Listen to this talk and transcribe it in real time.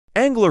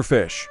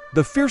Anglerfish,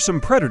 the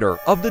fearsome predator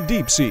of the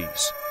deep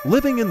seas.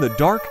 Living in the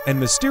dark and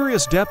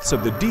mysterious depths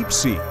of the deep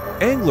sea,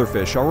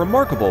 anglerfish are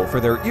remarkable for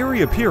their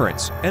eerie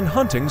appearance and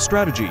hunting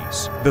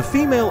strategies. The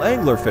female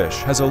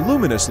anglerfish has a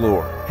luminous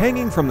lure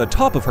hanging from the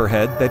top of her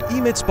head that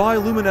emits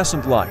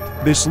bioluminescent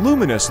light. This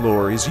luminous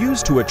lure is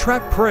used to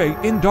attract prey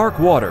in dark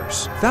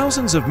waters,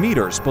 thousands of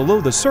meters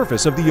below the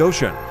surface of the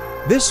ocean.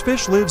 This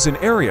fish lives in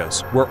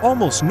areas where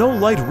almost no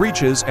light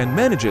reaches and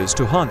manages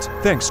to hunt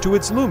thanks to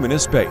its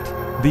luminous bait.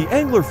 The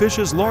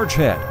anglerfish's large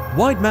head,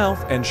 wide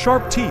mouth, and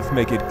sharp teeth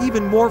make it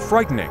even more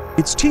frightening.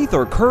 Its teeth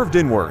are curved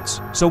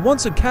inwards, so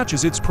once it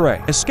catches its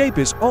prey, escape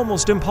is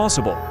almost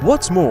impossible.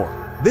 What's more,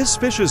 this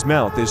fish's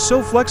mouth is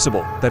so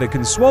flexible that it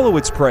can swallow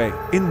its prey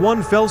in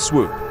one fell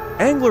swoop.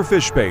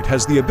 Anglerfish bait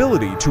has the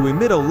ability to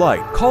emit a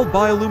light called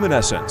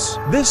bioluminescence.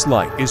 This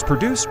light is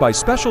produced by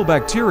special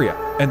bacteria,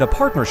 and a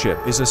partnership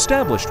is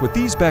established with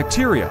these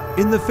bacteria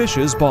in the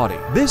fish's body.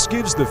 This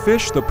gives the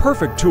fish the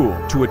perfect tool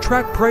to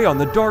attract prey on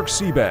the dark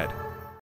seabed.